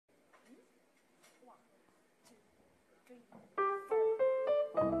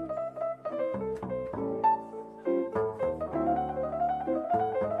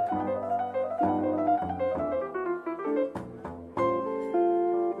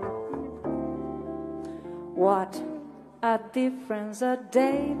What a difference a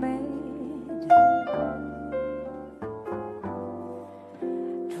day made.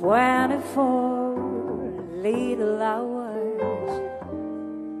 24 little hours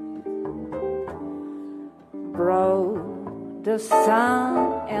brought the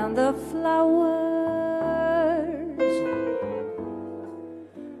sun and the flowers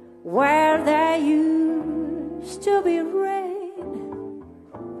where there used to be rain.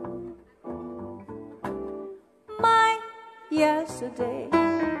 My yesterday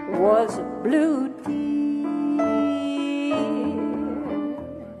was a blue deer.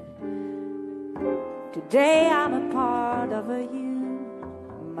 Today I'm a part of you,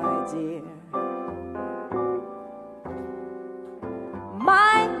 my dear.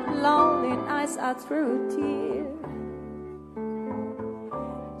 My lonely nights are through tears,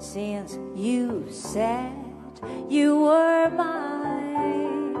 since you said you were mine.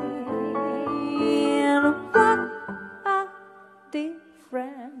 What a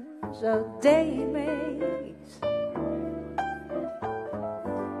difference a day makes.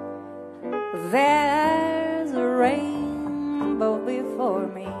 There's a rainbow before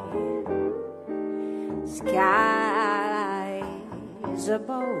me, skies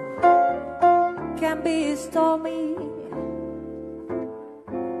above can be stormy.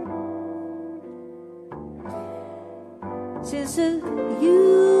 Since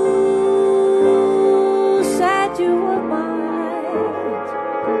you said you were mine,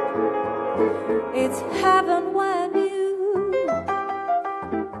 it's heaven when you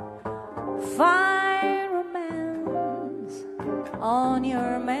find romance on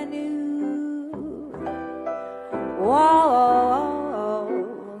your menu. Whoa,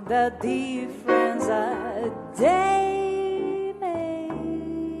 the difference a day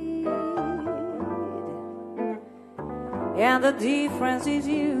made, and the difference is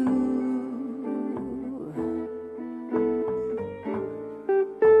you.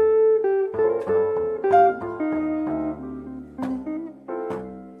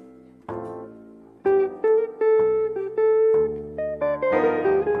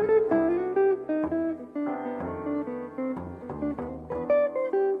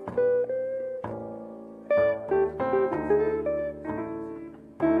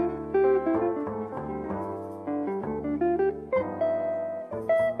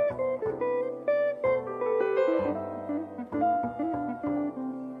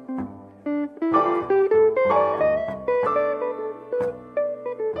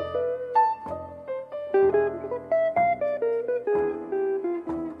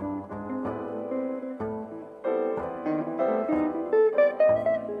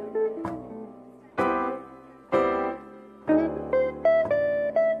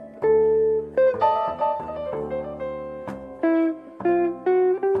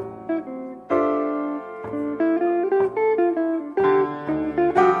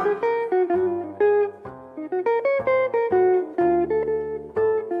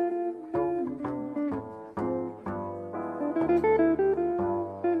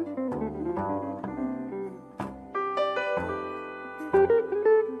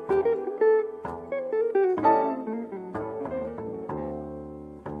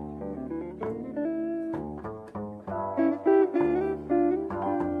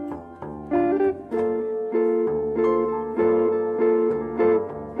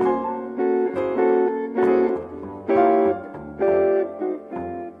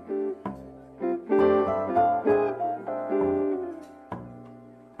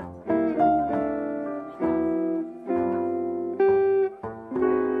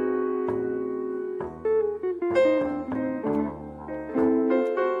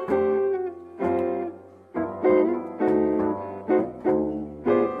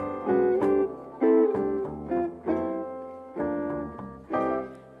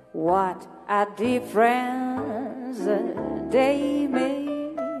 What a difference a day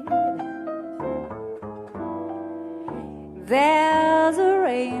made. There's a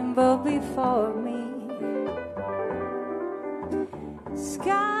rainbow before me,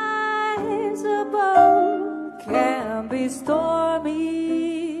 skies above can be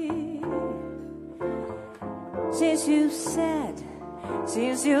stormy. Since you said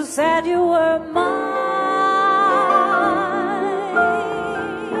you were mine,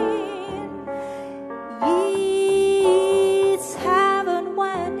 it's heaven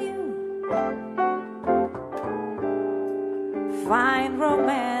when you find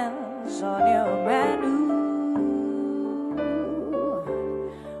romance on your menu.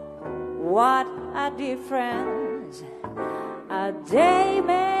 what a difference a day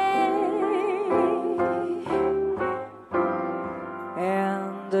made,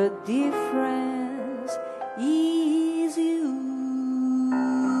 and the difference is you.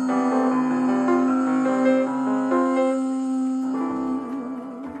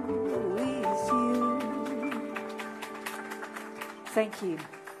 Is you. Thank you.